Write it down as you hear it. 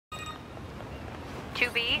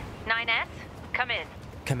2B, 9S, come in.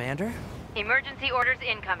 Commander? Emergency orders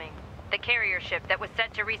incoming. The carrier ship that was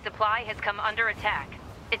set to resupply has come under attack.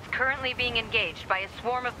 It's currently being engaged by a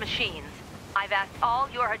swarm of machines. I've asked all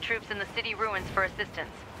Yorha troops in the city ruins for assistance,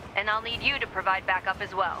 and I'll need you to provide backup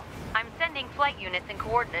as well. I'm sending flight units and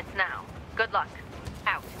coordinates now. Good luck.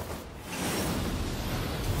 Out.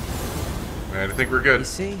 Alright, I think we're good. You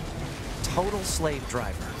see? Total slave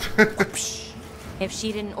driver. If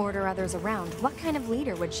she didn't order others around, what kind of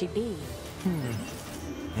leader would she be?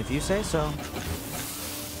 If you say so.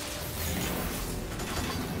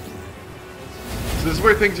 So this is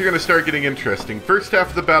where things are going to start getting interesting. First half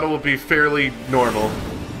of the battle will be fairly normal.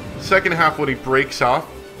 Second half, when he breaks off,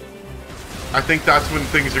 I think that's when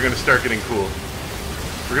things are going to start getting cool.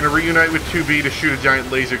 We're going to reunite with 2B to shoot a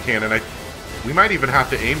giant laser cannon. We might even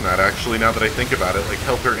have to aim that, actually, now that I think about it. Like,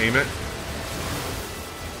 help her aim it.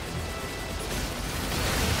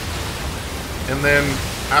 And then,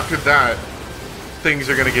 after that, things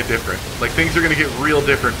are going to get different. Like, things are going to get real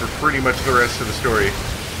different for pretty much the rest of the story.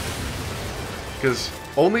 Because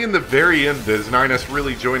only in the very end does 9S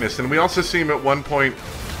really join us. And we also see him at one point.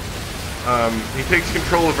 He takes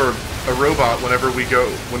control of a robot whenever we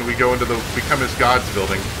go into the Become as Gods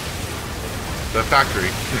building. The factory.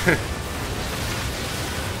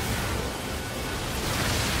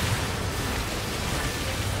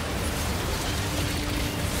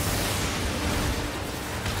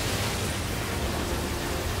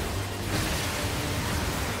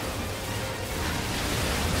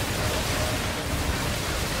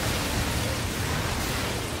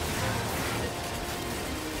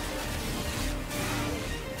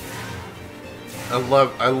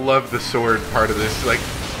 I love the sword part of this. Like,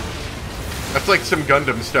 that's like some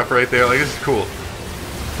Gundam stuff right there. Like, this is cool.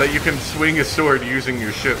 That you can swing a sword using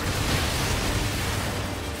your ship.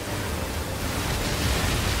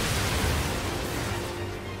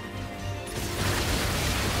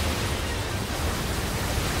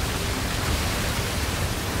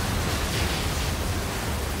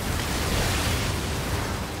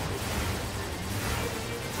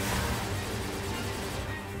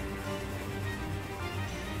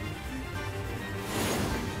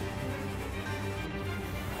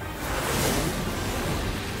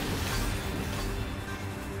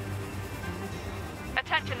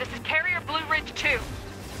 Attention, this is Carrier Blue Ridge 2.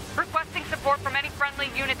 Requesting support from any friendly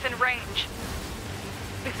units in range.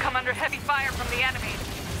 We've come under heavy fire from the enemy.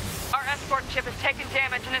 Our escort ship has taken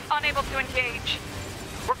damage and is unable to engage.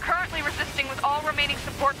 We're currently resisting with all remaining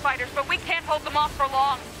support fighters, but we can't hold them off for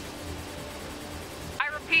long.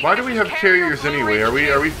 I repeat, why do we have carriers anyway?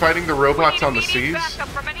 Are we fighting the robots on the seas?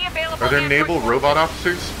 Are there naval robot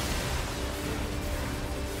officers?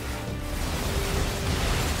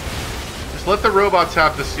 Just let the robots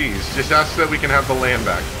have the seas. Just ask that we can have the land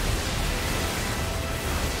back.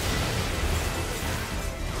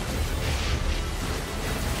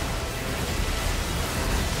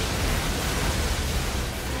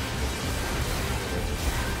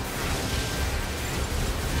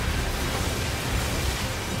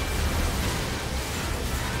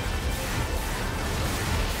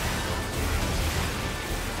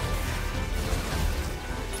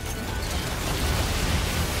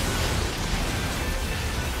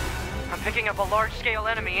 Picking up a large-scale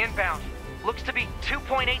enemy inbound. Looks to be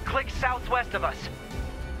 2.8 clicks southwest of us.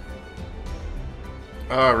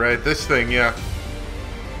 Alright, this thing, yeah.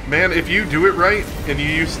 Man, if you do it right, and you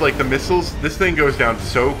use, like, the missiles, this thing goes down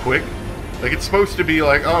so quick. Like, it's supposed to be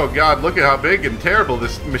like, oh god, look at how big and terrible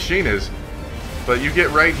this machine is. But you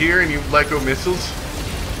get right here, and you let go missiles,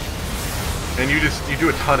 and you do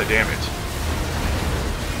a ton of damage.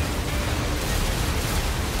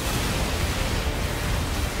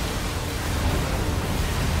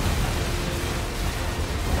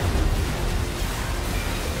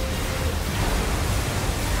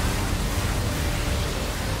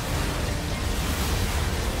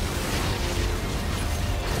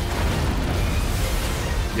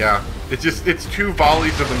 Yeah, it's two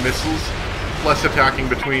volleys of the missiles, plus attacking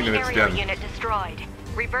between, and it's done. Unit destroyed.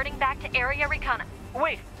 Reverting back to area recon.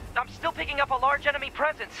 Wait, I'm still picking up a large enemy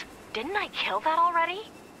presence. Didn't I kill that already?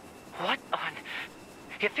 What on?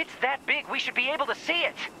 If it's that big, we should be able to see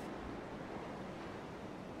it.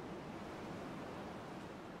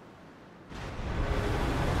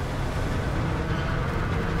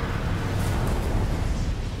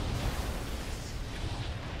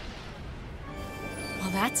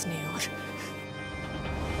 That's new. Here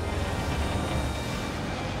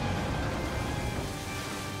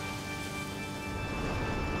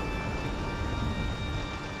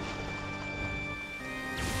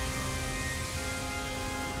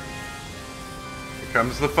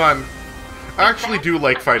comes the fun. I actually do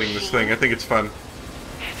like fighting this thing. I think it's fun.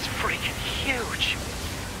 It's freaking huge.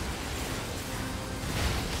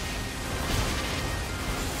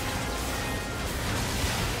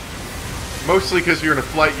 Mostly because you're in a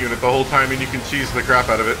flight unit the whole time and you can cheese the crap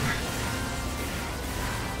out of it.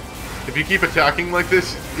 If you keep attacking like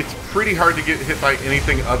this, it's pretty hard to get hit by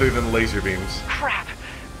anything other than laser beams. Crap!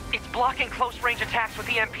 It's blocking close-range attacks with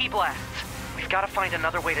EMP blasts. We've got to find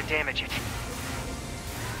another way to damage it.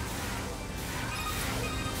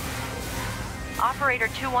 Operator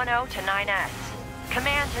 210 to 9S.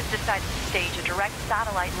 Command has decided to stage a direct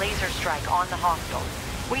satellite laser strike on the hostile.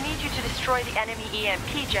 We need you to destroy the enemy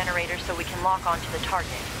EMP generator so we can lock onto the target.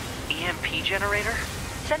 EMP generator?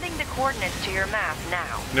 Sending the coordinates to your map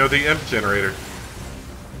now. No, the imp generator.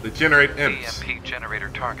 They generate imps. EMP generator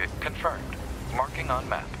target confirmed. Marking on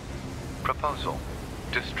map. Proposal.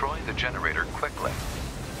 Destroy the generator quickly.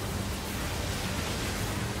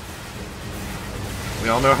 We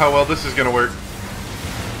all know how well this is going to work.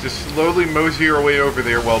 Just slowly mosey our way over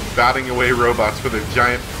there while batting away robots with their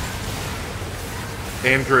giant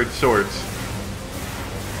android swords.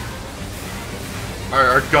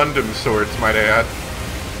 Our Gundam swords, might I add.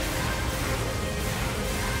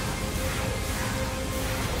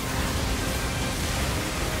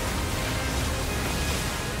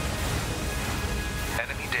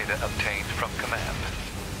 Enemy data obtained from command.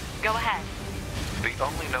 Go ahead. The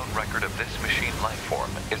only known record of this machine lifeform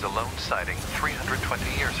is a lone sighting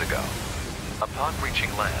 320 years ago. Upon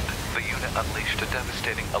reaching land, the unit unleashed a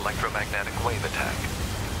devastating electromagnetic wave attack.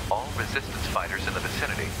 All resistance fighters in the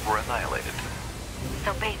vicinity were annihilated.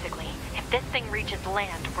 So basically, if this thing reaches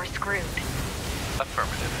land, we're screwed.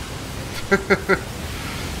 Affirmative.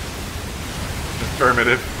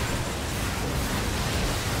 Affirmative.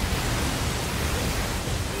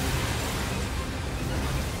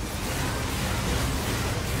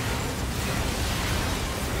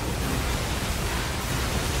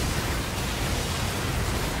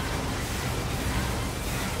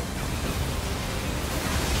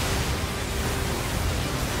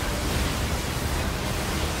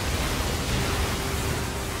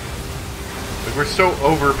 We're so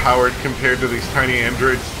overpowered compared to these tiny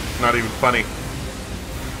androids, it's not even funny. Of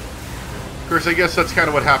course, I guess that's kind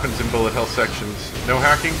of what happens in bullet hell sections. No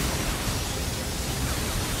hacking?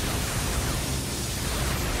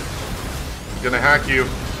 Gonna hack you.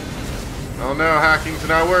 Oh no, hacking's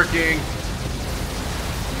not working.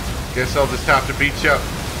 Guess I'll just have to beat you up.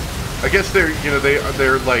 I guess they're, you know,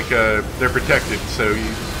 they're like, they're protected, so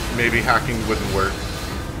maybe hacking wouldn't work.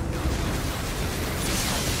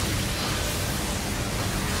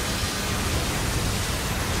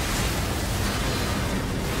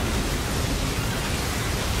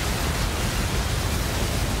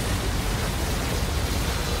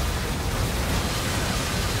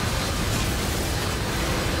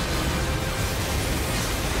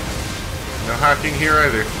 No hacking here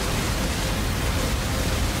either.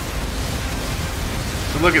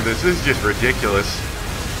 So look at this. This is just ridiculous.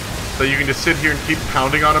 So you can just sit here and keep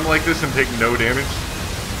pounding on him like this and take no damage.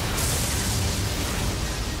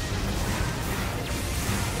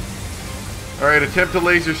 Alright, attempt to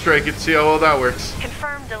laser strike it. See how well that works.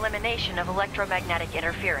 Confirmed elimination of electromagnetic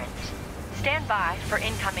interference. Stand by for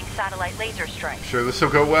incoming satellite laser strike. Sure, this will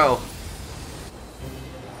go well.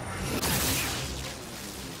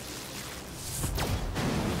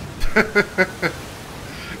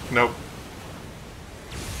 Nope.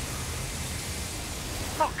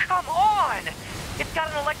 Oh, come on! It's got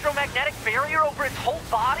an electromagnetic barrier over its whole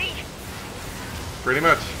body? Pretty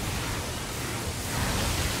much.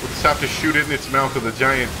 We'll just have to shoot it in its mouth with a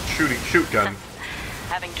giant shoot gun.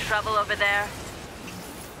 Having trouble over there?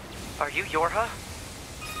 Are you Yorha?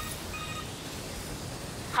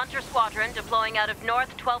 Hunter Squadron deploying out of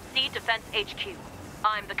North 12C Defense HQ.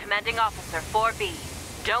 I'm the commanding officer, 4B.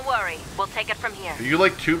 Don't worry, we'll take it from here. Are you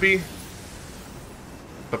like 2B?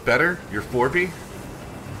 But better? You're 4B?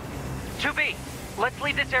 2B, let's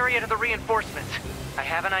leave this area to the reinforcements. I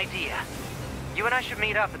have an idea. You and I should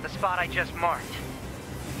meet up at the spot I just marked.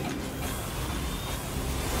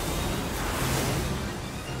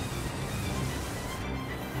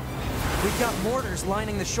 We've got mortars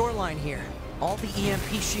lining the shoreline here. All the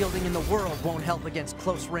EMP shielding in the world won't help against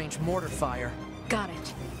close-range mortar fire. Got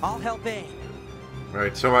it. I'll help aim.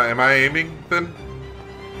 Right, so am I aiming then?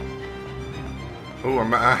 Oh,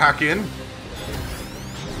 I'm hack in?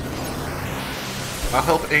 I'll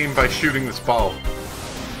help aim by shooting this ball.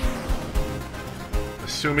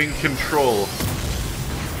 Assuming control.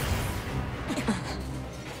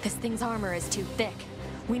 This thing's armor is too thick.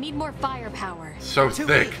 We need more firepower. So 2B,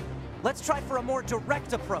 thick. let's try for a more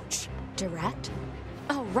direct approach. Direct?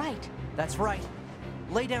 Oh, right. That's right.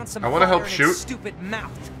 Lay down some I wanna fire help in its shoot. stupid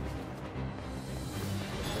mouth.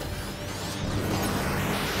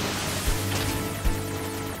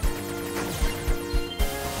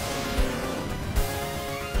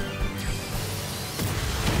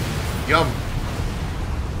 Yum.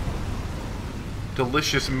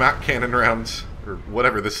 Delicious Mac cannon rounds. Or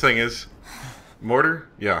whatever this thing is. Mortar?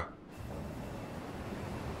 Yeah.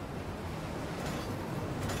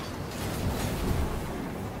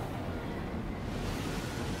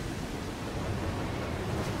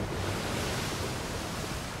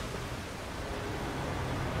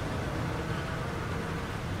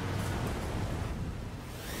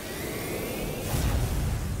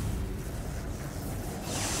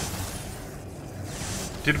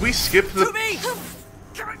 Did we skip the...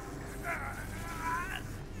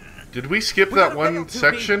 Did we skip that one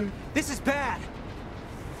section? This is bad.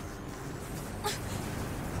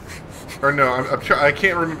 Or no, I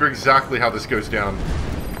can't remember exactly how this goes down.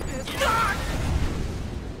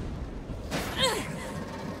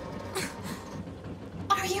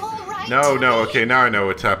 Are you alright? No, okay, now I know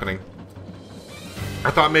what's happening.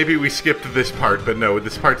 I thought maybe we skipped this part, but no,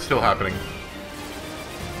 this part's still happening.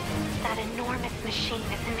 That enormous machine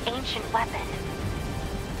is an ancient weapon.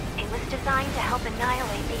 It was designed to help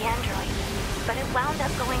annihilate the androids, but it wound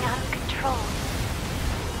up going out of control.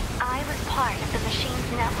 I was part of the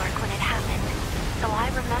machine's network when it happened, so I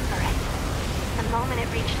remember it. The moment it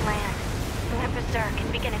reached land, it went berserk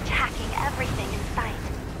and began attacking everything in sight.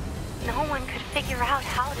 No one could figure out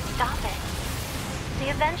how to stop it. They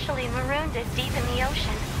eventually marooned it deep in the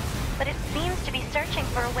ocean, but it seems to be searching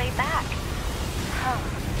for a way back.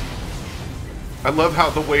 I love how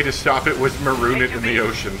the way to stop it was maroon it in the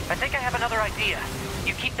ocean. I think I have another idea.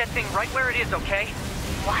 You keep that thing right where it is, okay?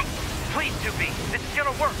 What? Please, 2B. This is gonna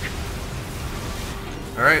work.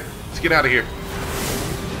 Alright, let's get out of here.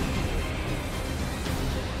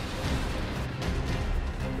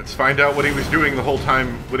 Let's find out what he was doing the whole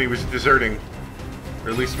time when he was deserting. Or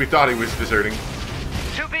at least we thought he was deserting.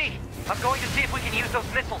 2B, I'm going to see if we can use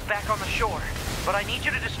those missiles back on the shore. But I need you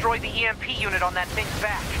to destroy the EMP unit on that thing's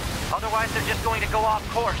back. Otherwise, they're just going to go off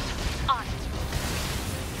course. On it.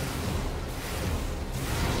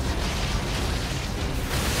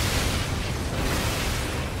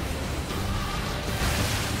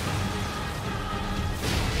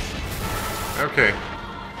 Okay.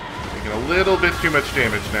 Taking a little bit too much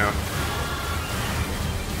damage now.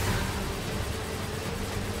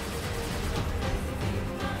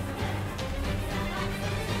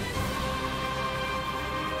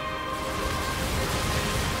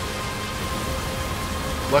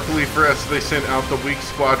 Luckily for us, they sent out the weak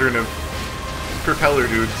squadron of propeller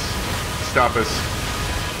dudes to stop us.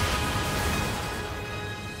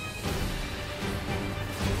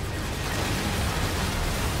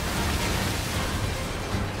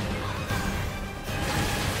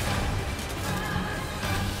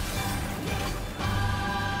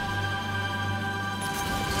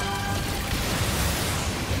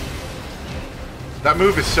 That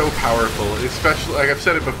move is so powerful, especially, like I've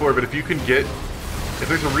said it before, but if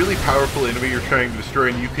there's a really powerful enemy you're trying to destroy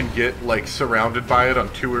and you can get, like, surrounded by it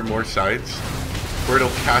on 2 or more sides, where it'll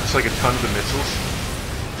catch, like, a ton of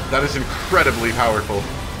missiles, that is incredibly powerful.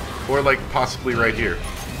 Or, like, possibly right here.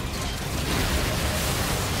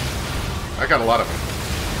 I got a lot of them.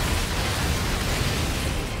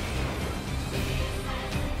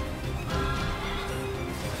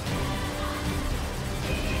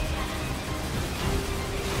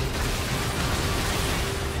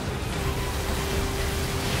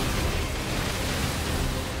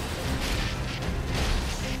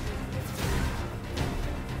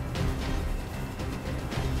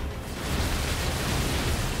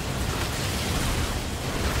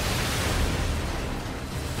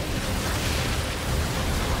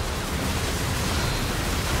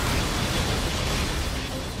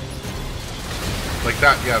 Like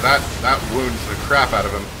that, yeah, that wounds the crap out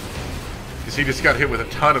of him. Because he just got hit with a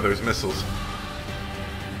ton of those missiles.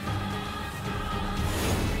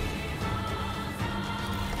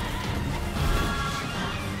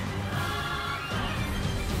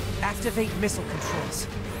 Activate missile controls.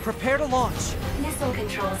 Prepare to launch. Missile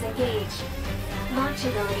controls engaged.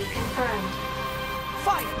 Launchability confirmed.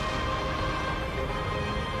 Fire!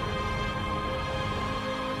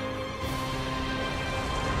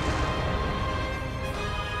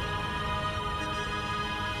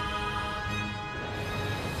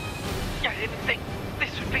 I didn't think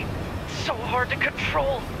this would be so hard to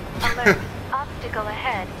control. Alert. Obstacle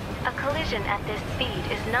ahead. A collision at this speed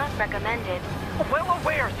is not recommended. Well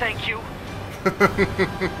aware, thank you.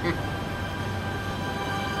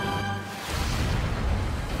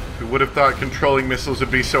 Who would have thought controlling missiles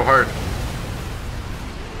would be so hard?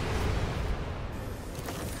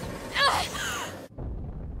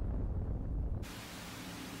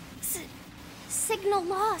 Signal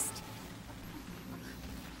lost.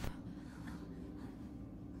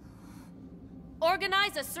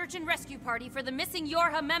 Organize a search and rescue party for the missing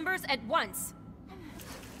Yorha members at once.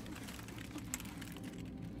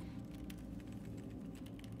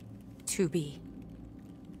 B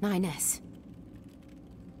 9S.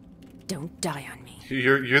 Don't die on me.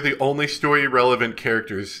 You're the only story relevant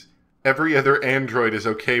characters. Every other android is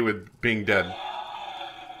okay with being dead.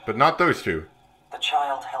 But not those two. The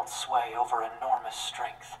child held sway over enormous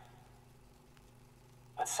strength.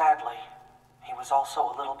 But sadly, he was also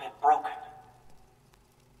a little bit broken.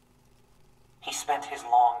 He spent his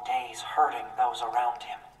long days hurting those around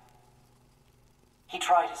him. He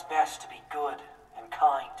tried his best to be good and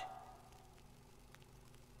kind.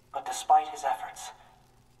 But despite his efforts,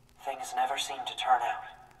 things never seemed to turn out.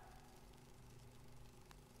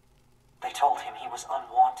 They told him he was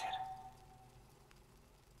unwanted.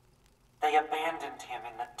 They abandoned him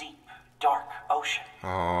in the deep, dark ocean.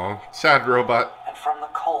 Aww, sad robot. And from the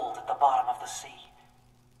cold at the bottom of the sea,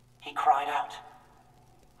 he cried out,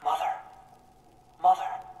 "Mother,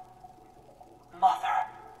 Mother, Mother,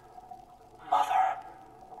 Mother."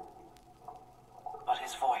 But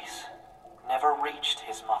his voice never reached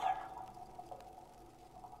his mother.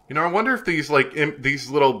 You know, I wonder if these, like, these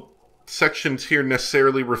little sections here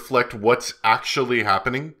necessarily reflect what's actually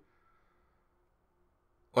happening.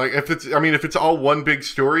 Like, if it's all one big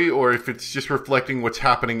story, or if it's just reflecting what's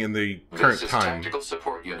happening in the current This is time. Tactical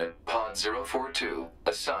Support Unit Pod-042,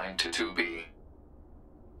 assigned to 2B.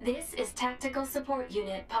 This is Tactical Support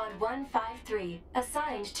Unit Pod 153,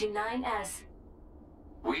 assigned to 9S.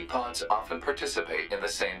 We pods often participate in the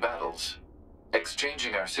same battles.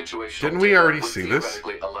 Exchanging our situational Didn't we data already would see this?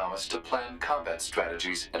 theoretically allow us to plan combat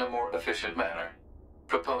strategies in a more efficient manner.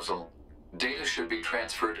 Proposal: data should be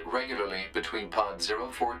transferred regularly between Pod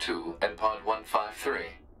 042 and Pod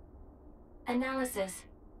 153. Analysis.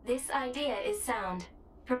 This idea is sound.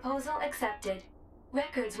 Proposal accepted.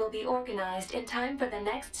 Records will be organized in time for the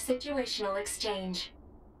next situational exchange.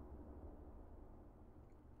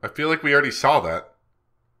 I feel like we already saw that.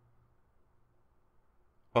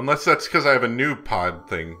 Unless that's because I have a new pod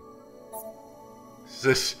thing. Is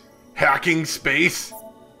this hacking space?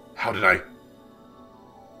 How did I...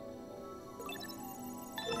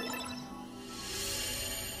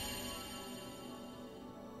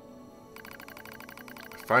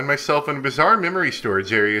 find myself in a bizarre memory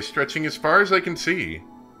storage area stretching as far as I can see.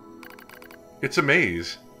 It's a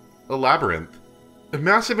maze. A labyrinth. A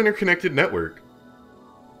massive interconnected network.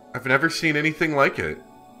 I've never seen anything like it.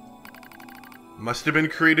 Must have been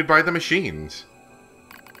created by the machines.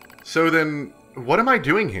 So then, what am I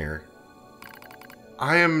doing here?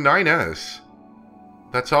 I am 9S.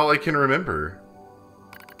 That's all I can remember.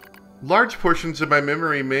 Large portions of my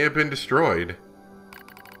memory may have been destroyed.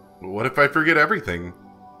 What if I forget everything?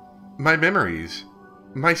 My memories.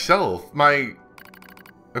 Myself. My...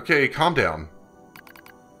 Okay, calm down.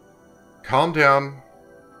 Calm down.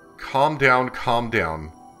 Calm down, calm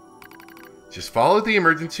down. Just follow the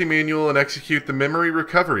emergency manual and execute the memory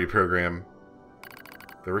recovery program.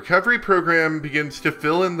 The recovery program begins to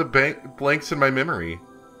fill in the blanks in my memory.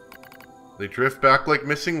 They drift back like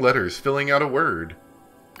missing letters, filling out a word.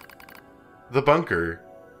 The bunker.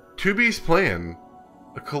 2B's plan.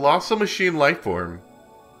 A colossal machine lifeform.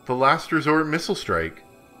 The last resort missile strike.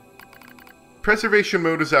 Preservation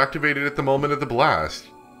mode was activated at the moment of the blast.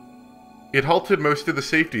 It halted most of the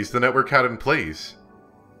safeties the network had in place.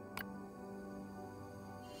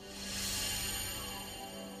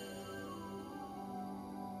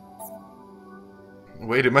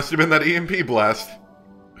 Wait, it must have been that EMP blast.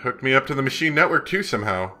 Hooked me up to the machine network too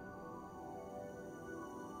somehow.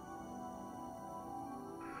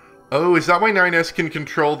 Oh, is that why 9S can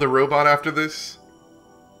control the robot after this?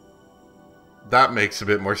 That makes a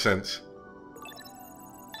bit more sense.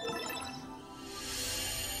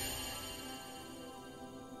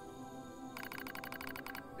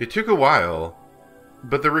 It took a while,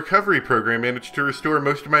 but the recovery program managed to restore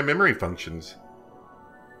most of my memory functions.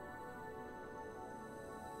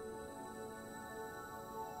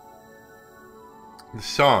 The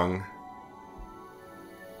song.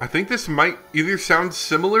 I think this might either sound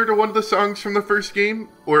similar to one of the songs from the first game,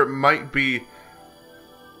 or it might be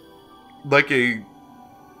like a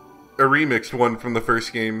remixed one from the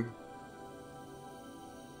first game.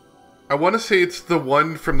 I want to say it's the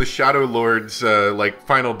one from the Shadow Lord's like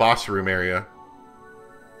final boss room area,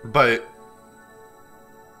 but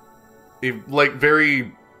a like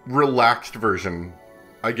very relaxed version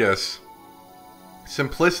I guess.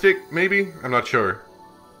 Simplistic, maybe? I'm not sure.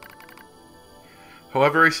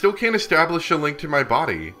 However, I still can't establish a link to my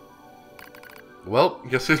body. Well,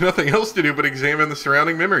 guess there's nothing else to do but examine the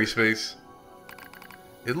surrounding memory space.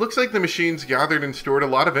 It looks like the machines gathered and stored a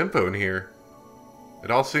lot of info in here.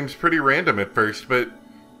 It all seems pretty random at first, but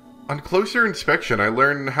on closer inspection I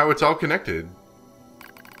learn how it's all connected.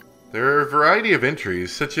 There are a variety of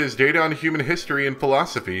entries, such as data on human history and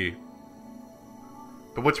philosophy.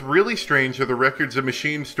 But what's really strange are the records of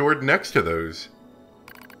machines stored next to those.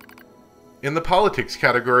 In the politics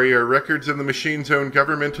category are records of the machine's own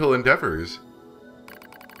governmental endeavors.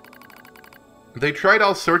 They tried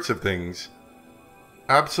all sorts of things.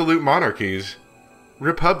 Absolute monarchies,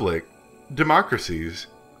 republic, democracies.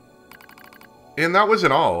 And that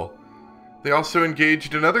wasn't all. They also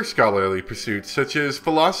engaged in other scholarly pursuits such as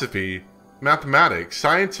philosophy, mathematics,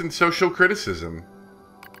 science, and social criticism.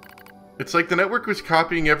 It's like the network was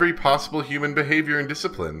copying every possible human behavior and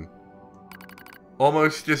discipline.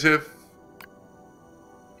 Almost as if...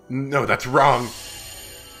 No, that's wrong.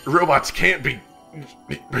 Robots can't be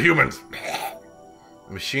humans.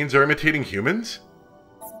 Machines are imitating humans?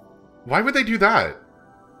 Why would they do that?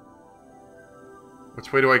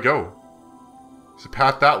 Which way do I go? There's a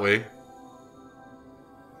path that way.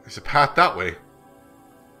 There's a path that way.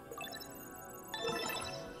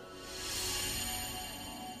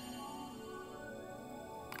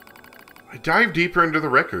 I dive deeper into the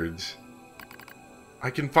records. I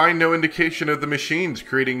can find no indication of the machines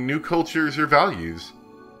creating new cultures or values.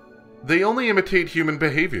 They only imitate human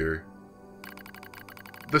behavior.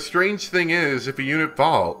 The strange thing is, if a unit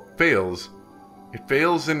fails, it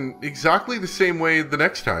fails in exactly the same way the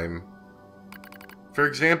next time. For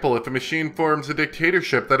example, if a machine forms a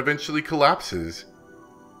dictatorship that eventually collapses,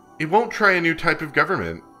 it won't try a new type of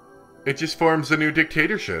government. It just forms a new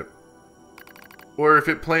dictatorship. Or if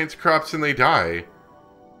it plants crops and they die,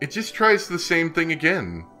 it just tries the same thing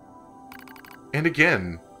again. And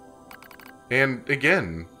again. And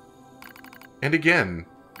again. And again.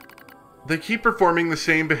 They keep performing the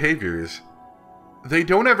same behaviors. They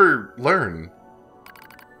don't ever learn.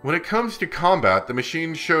 When it comes to combat, the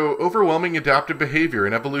machines show overwhelming adaptive behavior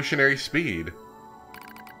and evolutionary speed.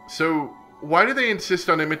 So, why do they insist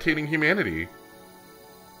on imitating humanity?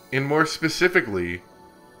 And more specifically,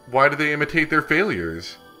 why do they imitate their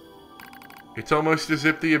failures? It's almost as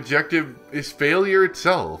if the objective is failure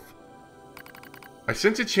itself. I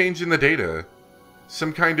sense a change in the data.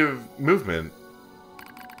 Some kind of movement.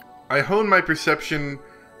 I hone my perception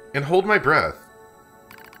and hold my breath.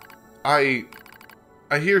 I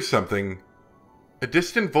hear something. A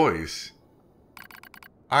distant voice.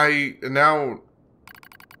 Now...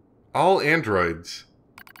 All androids.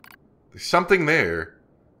 There's something there.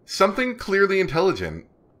 Something clearly intelligent.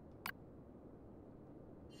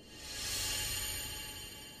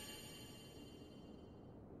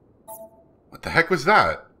 What the heck was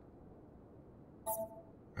that?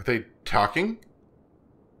 Are they talking?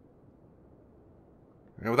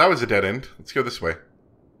 Well, that was a dead end. Let's go this way.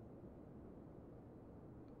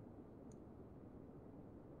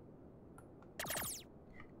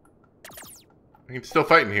 I can still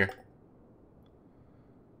fight in here.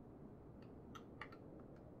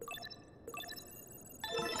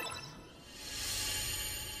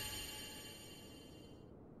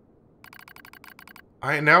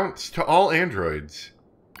 I announce to all androids.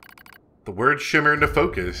 The words shimmer into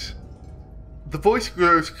focus. The voice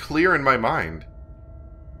grows clear in my mind.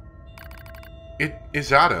 It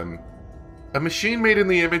is Adam, a machine made in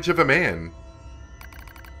the image of a man.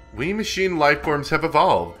 We machine lifeforms have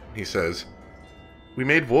evolved, he says. We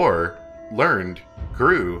made war, learned,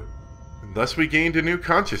 grew, and thus we gained a new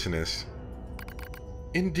consciousness.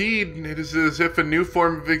 Indeed, it is as if a new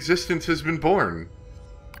form of existence has been born.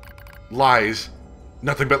 Lies.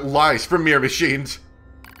 Nothing but lies from mere machines.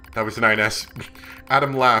 That was 9S.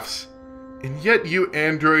 Adam laughs. And yet you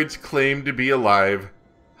androids claim to be alive.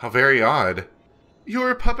 How very odd. You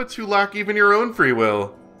are puppets who lack even your own free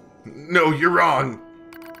will. No, you're wrong.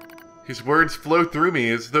 His words flow through me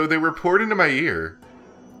as though they were poured into my ear.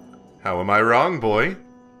 How am I wrong, boy?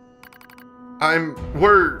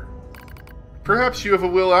 Perhaps you have a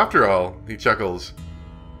will after all, he chuckles.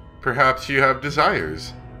 Perhaps you have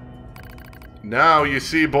desires. Now, you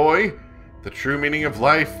see, boy, the true meaning of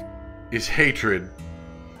life is hatred.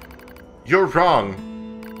 You're wrong.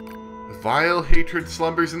 Vile hatred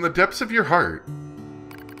slumbers in the depths of your heart.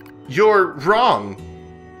 You're wrong.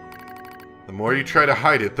 The more you try to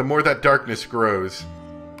hide it, the more that darkness grows.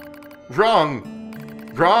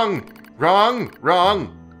 Wrong. Wrong. Wrong.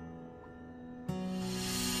 Wrong.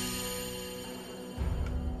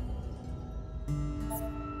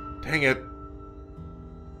 Dang it.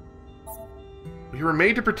 We were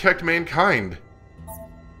made to protect mankind.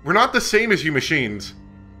 We're not the same as you machines.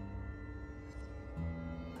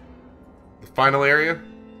 The final area?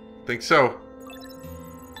 Think so.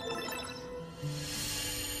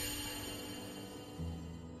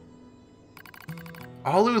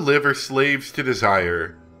 All who live are slaves to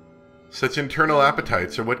desire. Such internal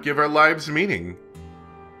appetites are what give our lives meaning.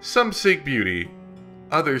 Some seek beauty,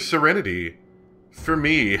 others serenity. For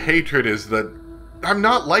me, hatred is the... I'm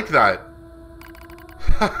not like that.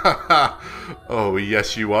 Ha ha ha. Oh,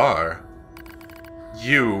 yes you are.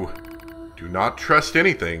 You do not trust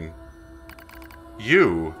anything.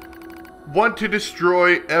 You want to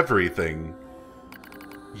destroy everything.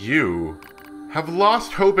 You have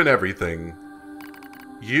lost hope in everything.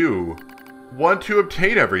 You want to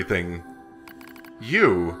obtain everything.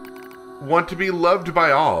 You want to be loved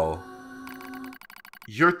by all.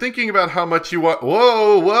 You're thinking about how much you want...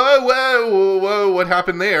 Whoa, whoa, whoa, whoa, what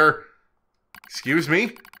happened there? Excuse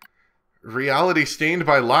me? Reality stained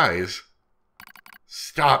by lies.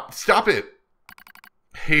 Stop it.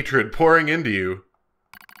 Hatred pouring into you.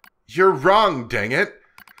 You're wrong, dang it.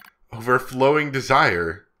 Overflowing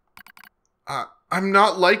desire. I'm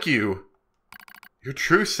not like you. Your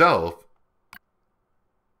true self.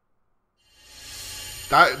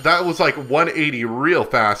 That was like 180 real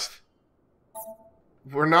fast.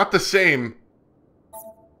 We're not the same.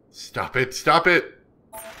 Stop it.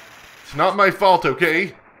 It's not my fault,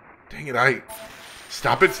 okay? Dang it,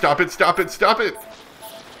 Stop it.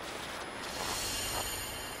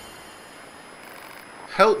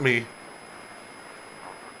 Help me.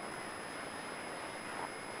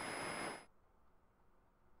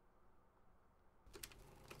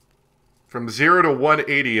 From 0 to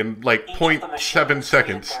 180 in like 0.7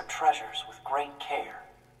 seconds. Their treasures with great care.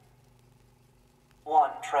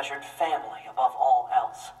 One treasured family above all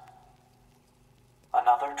else.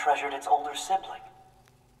 Another treasured its older sibling.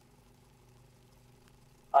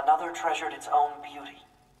 Another treasured its own beauty.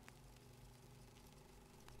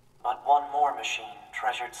 But one more machine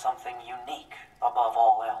treasured something unique above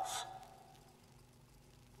all else.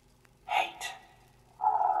 Hate.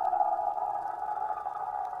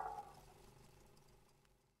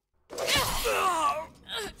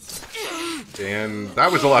 And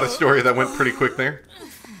that was a lot of story that went pretty quick there.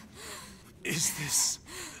 Is this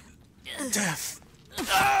death?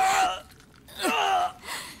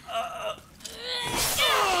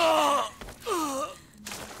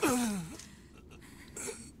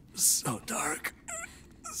 So dark,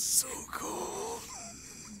 so cold.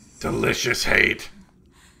 Delicious hate.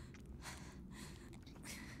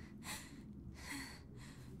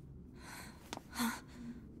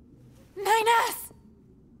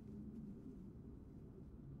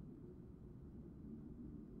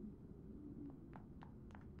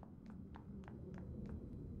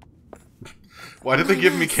 Why did they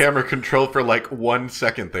give me camera control for like 1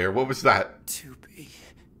 second there? What was that? 2B.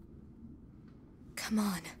 Come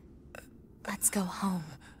on. Let's go home.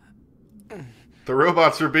 The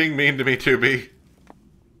robots were being mean to me, 2B.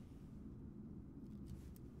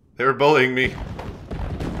 They were bullying me.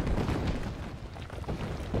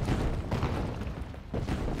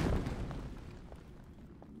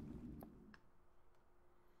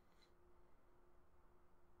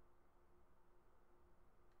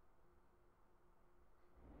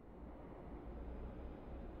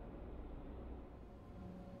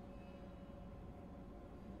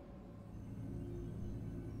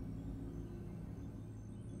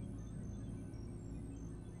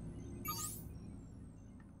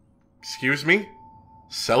 Excuse me?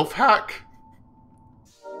 Self-hack?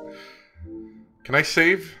 Can I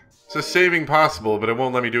save? It says saving possible, but it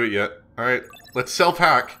won't let me do it yet. Alright, let's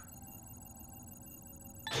self-hack.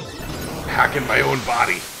 Hacking my own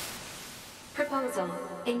body. Proposal.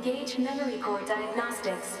 Engage memory core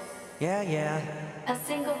diagnostics. Yeah. A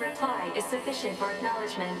single reply is sufficient for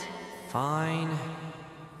acknowledgement. Fine.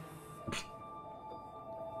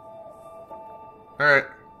 Alright.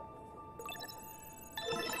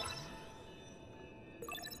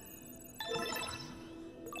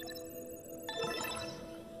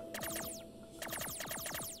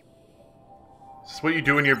 Is this what you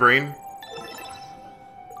do in your brain?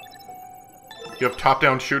 You have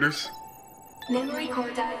top-down shooters? Memory core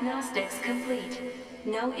diagnostics complete.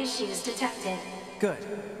 No issues detected. Good.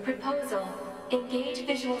 Proposal. Engage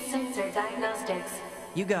visual sensor diagnostics.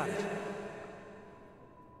 You got it.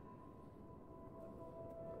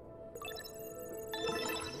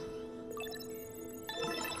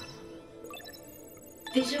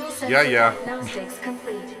 Visual sensor diagnostics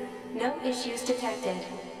complete. No issues detected.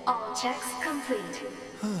 All checks complete.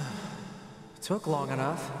 Took long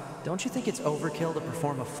enough. don't you think it's overkill to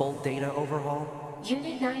perform a full data overhaul?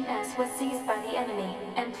 Unit 9S was seized by the enemy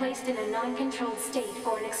and placed in a non-controlled state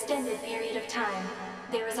for an extended period of time.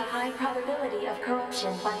 There is a high probability of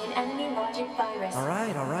corruption by an enemy logic virus. All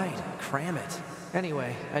right. Cram it.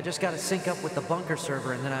 Anyway, I just gotta sync up with the bunker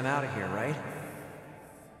server and then I'm out of here, right?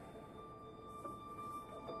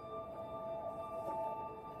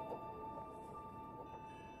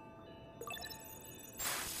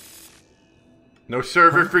 No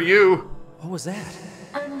server for you. What was that?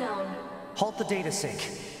 Unknown. Halt the data sync.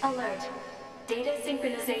 Alert. Data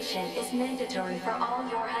synchronization is mandatory for all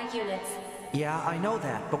Yorha units. Yeah, I know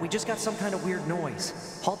that, but we just got some kind of weird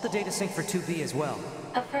noise. Halt the data sync for 2B as well.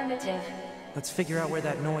 Affirmative. Let's figure out where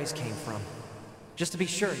that noise came from. Just to be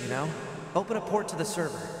sure, you know? Open a port to the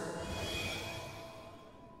server.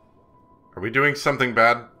 Are we doing something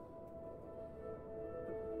bad?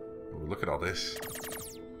 Ooh, look at all this.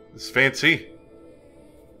 This is fancy.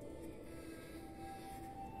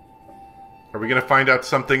 Are we gonna find out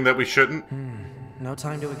something that we shouldn't? No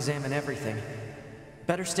time to examine everything.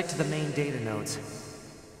 Better stick to the main data nodes.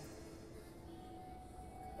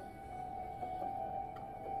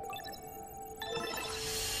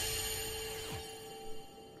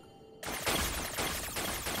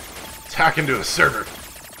 Let's hack into the server.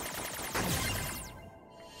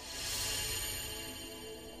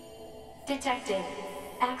 Detected.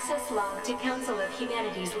 Access log to Council of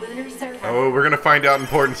Humanity's lunar server. Oh, we're gonna find out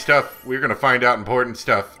important stuff. We're gonna find out important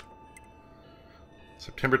stuff.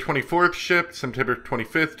 September 24th shipped, September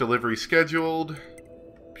 25th delivery scheduled.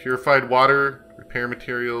 Purified water, repair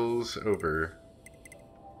materials, over.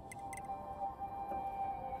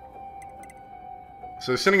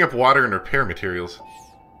 So sending up water and repair materials.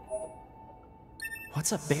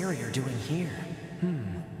 What's a barrier doing here?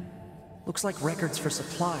 Looks like records for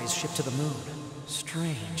supplies shipped to the moon.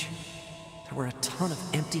 Strange. There were a ton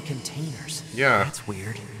of empty containers. Yeah. That's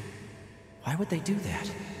weird. Why would they do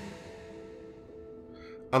that?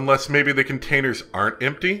 Unless maybe the containers aren't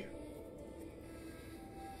empty?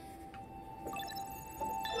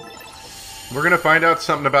 We're gonna find out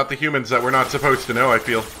something about the humans that we're not supposed to know, I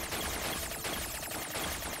feel.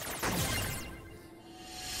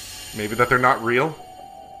 Maybe that they're not real?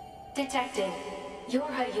 Detected.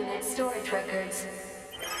 Yorha unit storage records.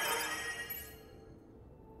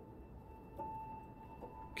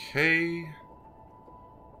 Okay.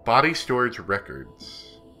 Body storage records.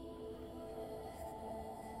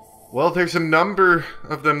 Well, there's a number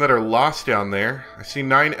of them that are lost down there. I see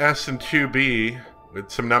 9S and 2B with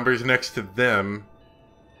some numbers next to them.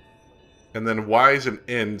 And then Y's and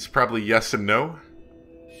N's, probably yes and no.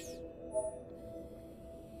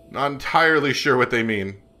 Not entirely sure what they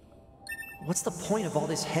mean. What's the point of all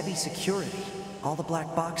this heavy security? All the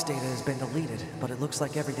black box data has been deleted, but it looks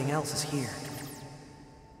like everything else is here.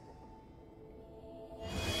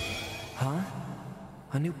 Huh?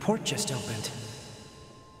 A new port just opened.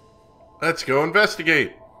 Let's go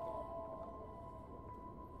investigate.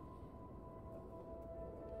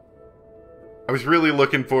 I was really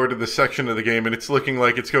looking forward to this section of the game, and it's looking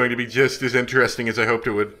like it's going to be just as interesting as I hoped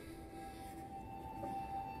it would.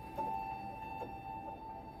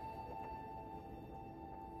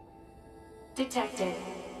 Detected.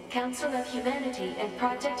 Council of Humanity and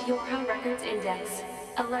Project Yorha Records Index.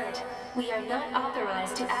 Alert. We are not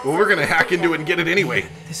authorized to access... Well, we're gonna hack into it and get it anyway.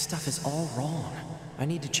 Man, this stuff is all wrong. I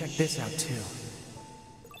need to check this out, too.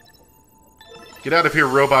 Get out of here,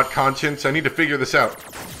 robot conscience. I need to figure this out.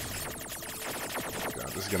 God,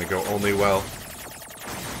 this is gonna go only well.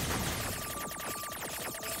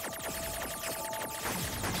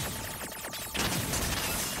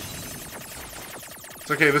 It's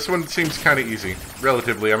okay, this one seems kind of easy.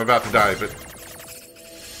 Relatively, I'm about to die, but...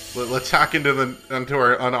 Let's hack into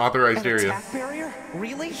our unauthorized An area. attack barrier?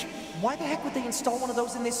 Really? Why the heck would they install one of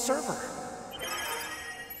those in this server?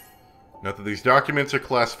 Note that these documents are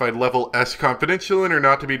classified level S confidential and are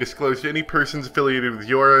not to be disclosed to any persons affiliated with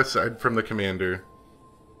Yorha aside from the commander.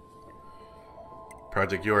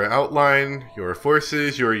 Project Yorha outline, Yorha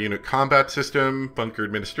forces, Yorha unit combat system, bunker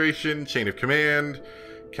administration, chain of command,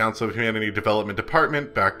 Council of Humanity Development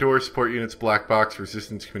Department, backdoor, support units, black box,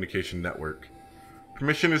 resistance communication network.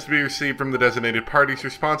 Permission is to be received from the designated parties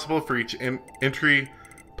responsible for each entry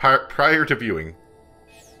prior to viewing.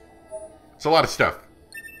 It's a lot of stuff.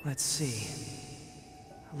 Let's see.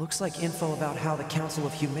 Looks like info about how the Council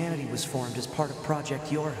of Humanity was formed as part of Project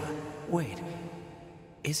Yorha. Wait,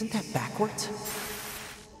 isn't that backwards?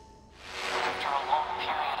 After a long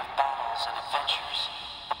period of battles and adventures,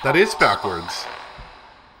 That is backwards.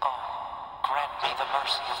 oh, grant me the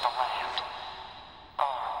mercy of the land.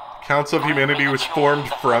 Oh, Council of Humanity was formed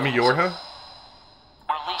from Yorha?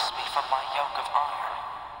 release me from my yoke of iron.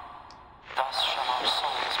 Thus shall our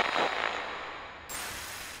souls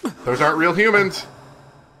be. Those aren't real humans.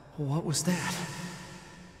 What was that?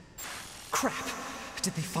 Crap!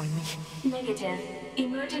 Did they find me? Negative.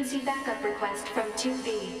 Emergency backup request from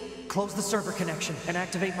 2B. Close the server connection and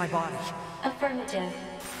activate my body. Affirmative.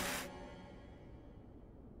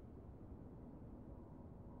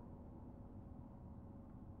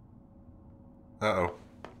 Uh-oh.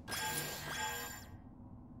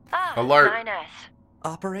 Alert. 9S.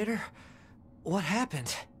 Operator? What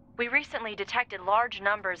happened? We recently detected large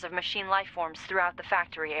numbers of machine lifeforms throughout the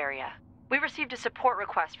factory area. We received a support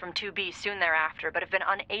request from 2B soon thereafter, but have been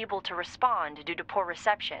unable to respond due to poor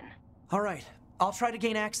reception. All right. I'll try to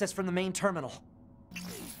gain access from the main terminal.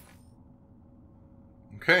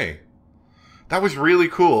 Okay. That was really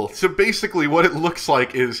cool. So basically what it looks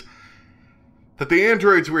like is that the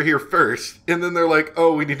androids were here first, and then they're like,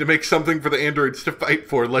 oh, we need to make something for the androids to fight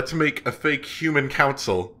for. Let's make a fake human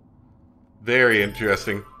council. Very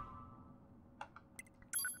interesting.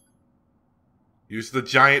 Use the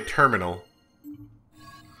giant terminal.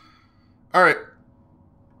 Alright.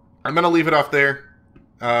 I'm gonna leave it off there.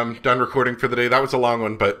 Done recording for the day. That was a long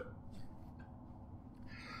one, but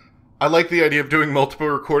I like the idea of doing multiple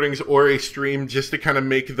recordings or a stream just to kind of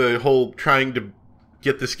make the whole trying to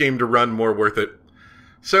get this game to run more worth it.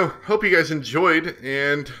 So, hope you guys enjoyed,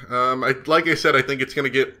 and like I said, I think it's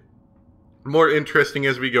going to get more interesting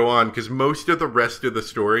as we go on, because most of the rest of the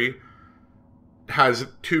story has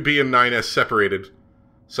 2B and 9S separated.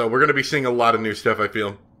 So we're going to be seeing a lot of new stuff, I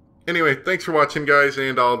feel. Anyway, thanks for watching, guys,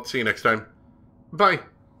 and I'll see you next time. Bye!